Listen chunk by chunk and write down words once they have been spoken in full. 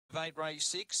8 race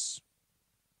 6.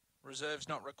 Reserves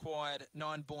not required.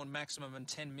 9 Born Maximum and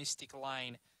 10 Mystic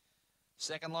Lane.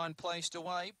 Second line placed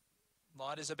away.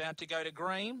 Light is about to go to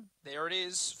green. There it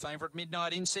is. Favourite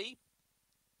Midnight Incy.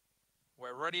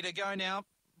 We're ready to go now.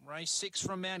 Race 6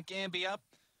 from Mt-Gambier.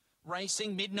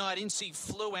 Racing Midnight Incy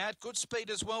flew out. Good speed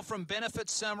as well from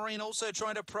Benefit Summary, and also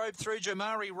trying to probe through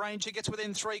Jamari Ranger. Gets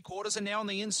within 3/4 and now on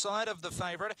the inside of the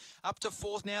favourite. Up to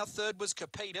fourth now. Third was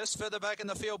Capitas. Further back in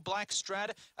the field, Black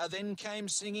Strat. Then came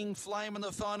Singing Flame in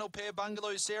the final pair.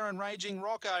 Bungalow Sarah and Raging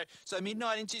Rocco. So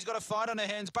Midnight Incy's got a fight on her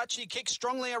hands, but she kicks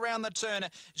strongly around the turn.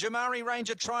 Jamari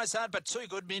Ranger tries hard, but too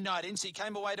good. Midnight Incy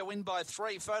came away to win by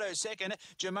 3. Photo second.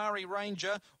 Jamari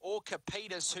Ranger or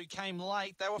Capitas, who came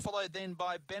late. They were followed then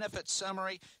by Benefit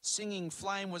Summary. Singing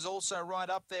Flame was also right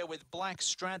up there with Black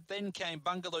Strat. Then came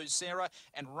Bungalow Sarah,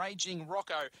 and Raging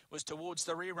Rocco was towards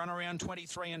the rear run around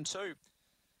 23 and 2.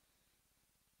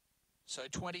 So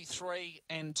 23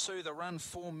 and 2, the run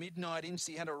for Midnight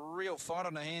Incy. Had a real fight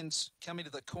on her hands coming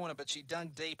to the corner, but she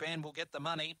dug deep and will get the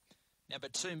money. Number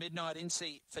 2, Midnight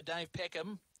Incy for Dave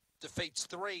Peckham. Defeats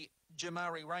 3,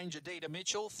 Jamari Ranger, Dita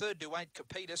Mitchell. Third to 8,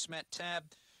 Capitas, Matt Tab.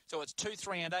 So it's 2,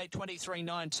 3 and 8,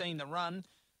 23-19 the run.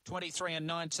 23 and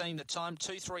 19 the time.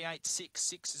 2, 3, 8, 6.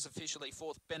 6 is officially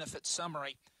fourth. Benefit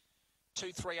Summary.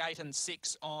 2, 3, 8 and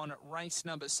 6 on race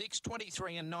number 6.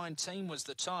 23 and 19 was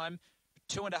the time.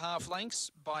 2.5 lengths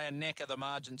by a neck of the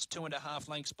margins. 2.5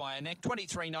 lengths by a neck.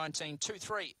 23-19, 2,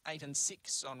 3, 8 and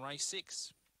 6 on race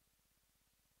 6.